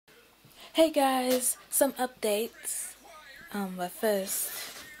Hey guys, some updates. But first,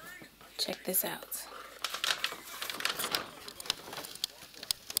 check this out.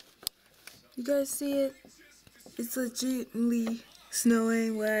 You guys see it? It's legitimately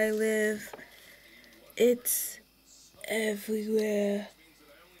snowing where I live. It's everywhere.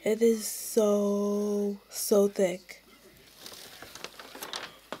 It is so thick.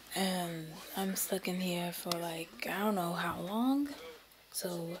 And I'm stuck in here for like, I don't know how long.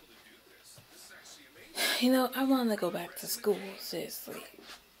 So, I want to go back to school, seriously.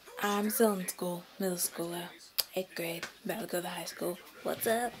 I'm still in school, middle school, 8th grade, about to go to high school. What's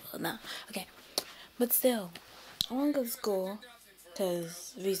up? Oh, no. Okay. But still, I want to go to school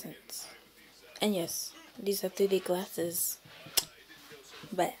because reasons. And yes, these are 3D glasses,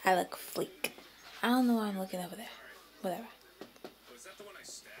 but I look fleek. I don't know why I'm looking over there. Whatever.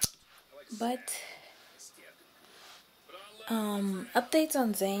 But, updates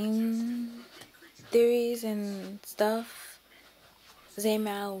on Zane theories and stuff.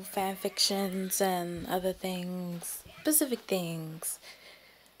 Aarmau fanfictions and other things. Specific things.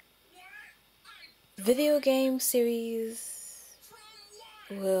 Video game series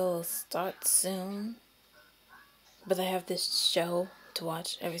will start soon. But I have this show to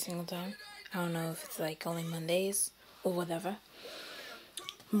watch every single time. I don't know if it's like only Mondays or whatever.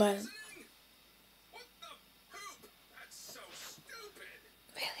 But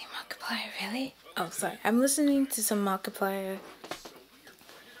really, Markiplier, really? Oh, sorry. I'm listening to some Markiplier.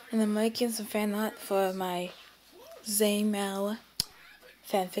 And I'm making some fan art for my Aarmau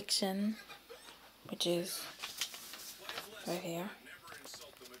fanfiction, which is right here.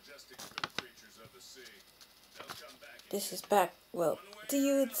 This is back. Well, to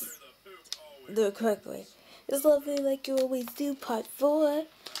you, it's the correct way. It's lovely like you always do. Part 4.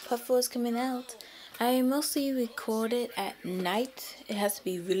 Part 4 is coming out. I mostly record it at night. It has to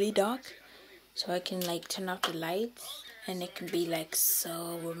be really dark, so I can like turn off the lights, and it can be like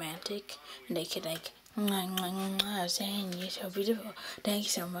so romantic, and they could like, saying you're so beautiful. Thank you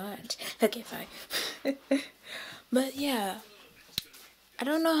so much. Okay, fine. But yeah, I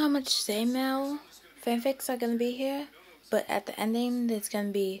don't know how much Aarmau fanfics are gonna be here, but at the ending there's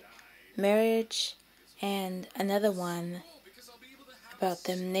gonna be marriage and another one about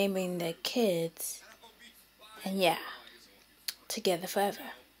them naming their kids, and yeah, together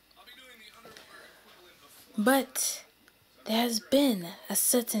forever. But there has been a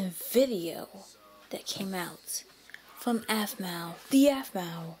certain video that came out from Aarmau,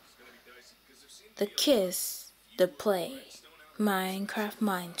 the Kiss, the Play, Minecraft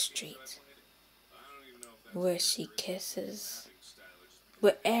Mine Street, where she kisses,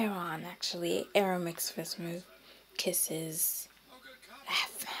 where Aaron makes first move, kisses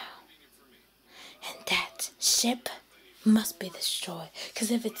Aarmau, and that ship must be destroyed,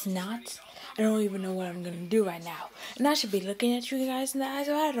 because if it's not, I don't even know what I'm gonna do right now, and I should be looking at you guys in the eyes,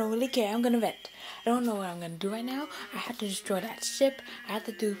 but I don't really care. I'm gonna vent. I don't know what I'm gonna do right now. I have to destroy that ship. I have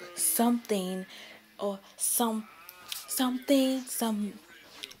to do something, or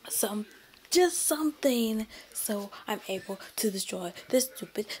just something, so I'm able to destroy this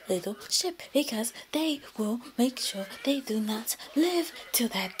stupid little ship, because they will make sure they do not live till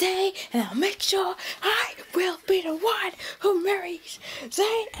that day, and I'll make sure I will be the one who marries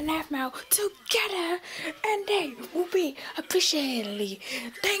Zane and Aarmau together, and they will be appreciatedly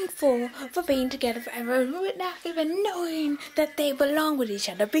thankful for being together forever without even knowing that they belong with each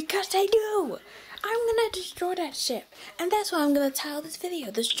other, because they do. I'm gonna destroy that ship, and that's why I'm gonna title this video,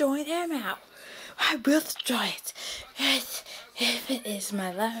 Destroying Aarmau. I will destroy it. If it is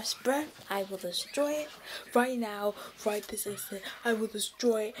my last breath, I will destroy it right now, right this instant. I will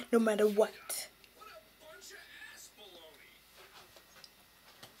destroy it no matter what.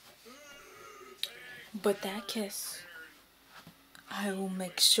 But that kiss, I will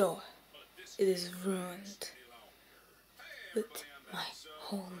make sure it is ruined with my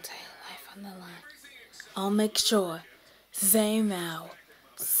whole entire life on the line. I'll make sure Aarmau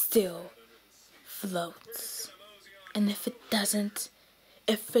still floats. And if it doesn't,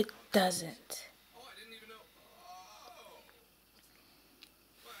 if it doesn't,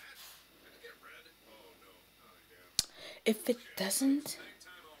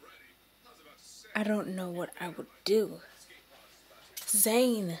 I don't know what I would do.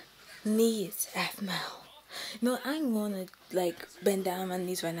 Zane needs Aarmau. No, I'm gonna like bend down on my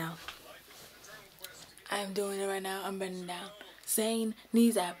knees right now. I'm doing it right now. I'm bending down. Zane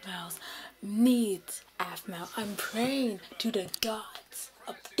needs Aarmau. I'm praying to the gods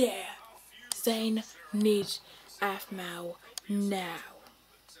up there. Zane needs Aarmau now.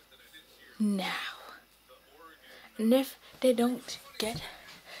 And if they don't get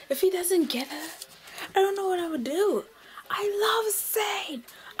If he doesn't get her, I don't know what I would do. I love Zane.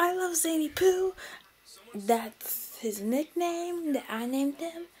 I love Zany Poo. That's his nickname that I named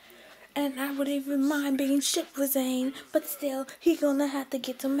him. And I wouldn't even mind being shipped with Zane, but still, he gonna have to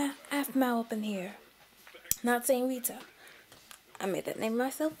get some Aarmau up in here. Not saying Rita. I made that name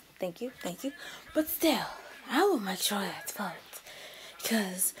myself. Thank you. But still, I will make sure that's followed.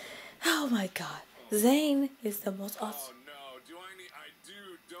 Because, oh my god, Zane is the most awesome.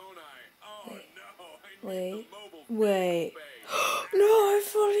 Wait. No, I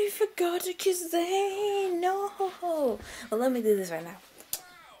fully forgot to kiss Zane. No. Well, let me do this right now.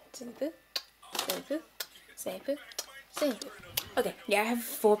 Okay, yeah, I have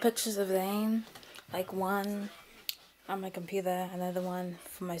 4 pictures of Zane. Like one on my computer, another one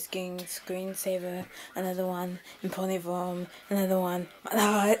for my screensaver, another one in pony form, another one on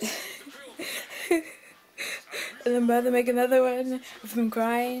heart. And I'm about to make another one of him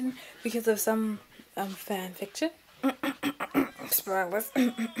crying because of some fan fiction. Spoilers.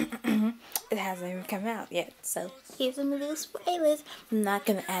 It hasn't even come out yet, so here's some little spoilers. I'm not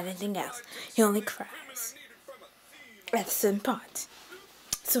gonna add anything else. He only cries at the same part.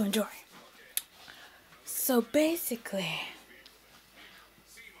 So enjoy. So basically,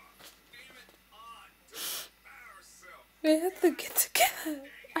 we have to get together.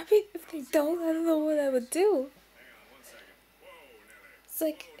 I mean, if they don't, I don't know what I would do.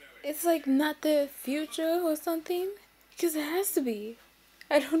 It's like not the future or something, because it has to be.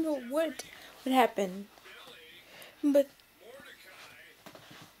 I don't know what would happen, but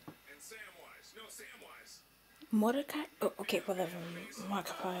Mordecai. Oh, okay, whatever.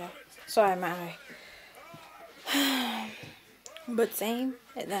 Mordecai. Sorry, my eye. But Zane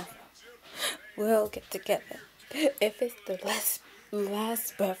and we'll get together. If it's the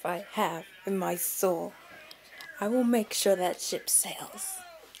last breath I have in my soul, I will make sure that ship sails.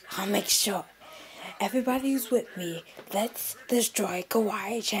 I'll make sure. Everybody who's with me, let's destroy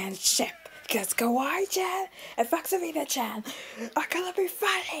Kawaii-chan's ship. Because Kawaii-chan and Foxarita-chan are gonna be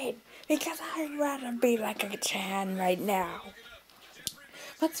fighting. Because I'd rather be like a Chan right now.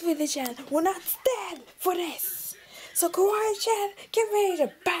 Foxarita-chan will not stand for this. So Kawaii-chan, get ready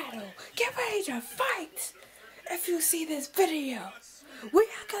to battle. Get ready to fight. If you see this video, we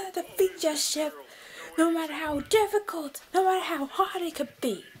are gonna defeat your ship. No matter how difficult, no matter how hard it could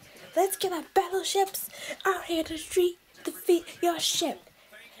be. Let's get our battleships out here to defeat your ship.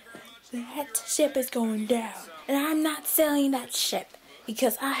 That ship is going down. And I'm not selling that ship.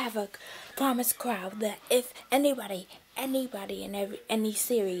 Because I have a promised crowd that if anybody in any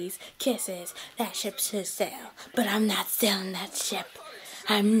series kisses, that ship should sail. But I'm not selling that ship.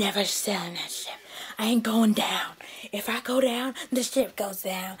 I'm never selling that ship. I ain't going down. If I go down, the ship goes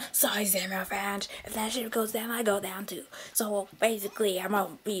down. Sorry, Samuel fans. If that ship goes down, I go down too. So basically, I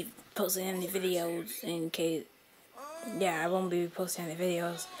won't be posting any videos in case. Yeah, I won't be posting any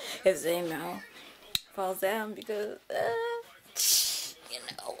videos if Samuel falls down because,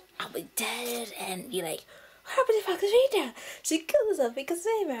 I'll be dead and you're like, what happened to Foxarita? She killed herself because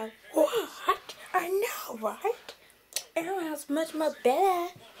Samuel. What? I know, right? Aarmau's much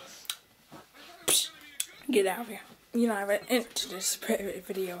better. Get out of here. You know, I went into this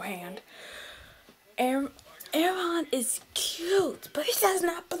video hand. Aarmau is cute, but he does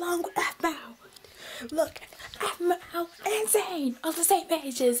not belong with Aarmau. Look, Aarmau and Zane are the same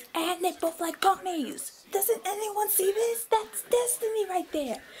ages, and they both like ponies. Doesn't anyone see this? That's destiny right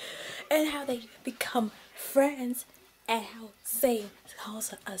there. And how they become friends, and how Zane calls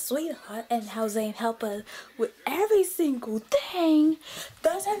her a sweetheart, and how Zane helps her with every single thing,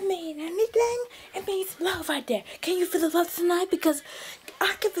 doesn't mean anything. It means love right there. Can you feel the love tonight? Because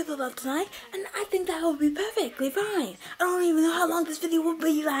I can feel the love tonight, and I think that will be perfectly fine. I don't even know how long this video will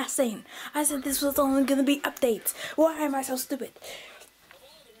be lasting. I said this was only going to be updates. Why am I so stupid?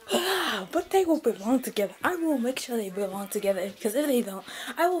 But they will belong together. I will make sure they belong together, because if they don't,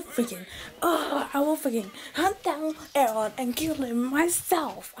 I will freaking hunt down Aaron and kill him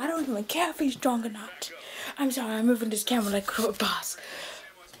myself. I don't even care if he's strong or not. I'm sorry, I'm moving this camera like a boss.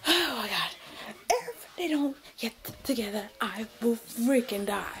 Oh my god. If they don't get together, I will freaking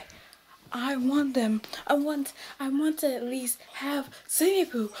die. I want them. I want to at least have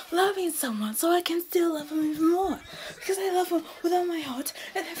Sinipu loving someone so I can still love him even more. Because I love him with all my heart,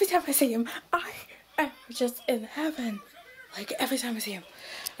 and every time I see him, I am just in heaven. Like every time I see him,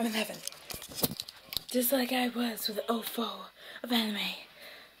 I'm in heaven. Just like I was with the foe of anime.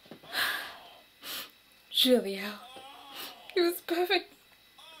 Julio. It was perfect.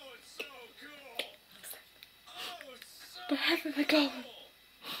 But how did it go?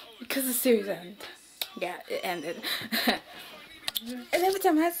 Because the series ended. Yeah, it ended. And every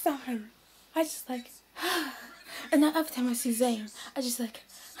time I saw him, I just like, and now every time I see Zayn, I just like,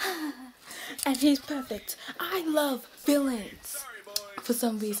 and he's perfect. I love villains for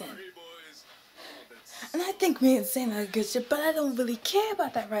some reason. And I think me and Zayn are a good shit, but I don't really care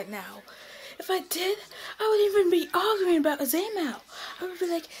about that right now. If I did, I wouldn't even be arguing about Aarmau. I would be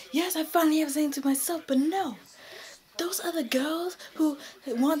like, yes, I finally have Zayn to myself, but no. Those other girls who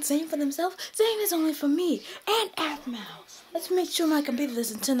want Zayn for themselves, Zayn is only for me and Aarmau. Let's make sure my computer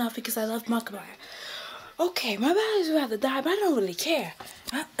doesn't turn off because I love Markiplier. Okay, my battery's about to die, but I don't really care.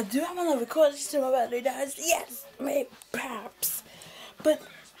 Do I want to record this till my battery dies? Yes, maybe, perhaps. But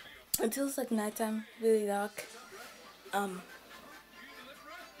until it's like nighttime, really dark,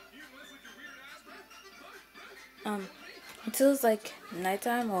 until it's like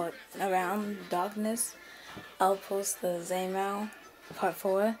nighttime or around darkness, I'll post the Aarmau part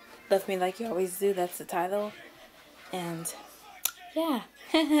 4. Love Me Like You Always Do, that's the title. And yeah.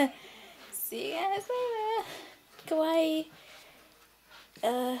 See you guys later. Kawaii.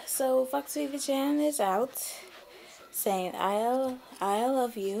 So Foxarita Chan is out saying I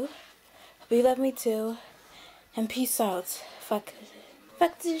love you. We love me too. And peace out.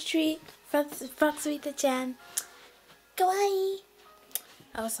 Foxarita Chan. Kawaii.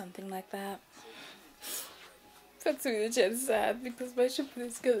 Or something like that. Foxarita Chan is sad because my ship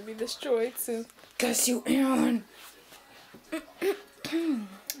is gonna be destroyed soon. Cause you earn.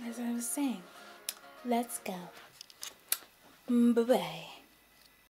 As I was saying, let's go. Bye-bye.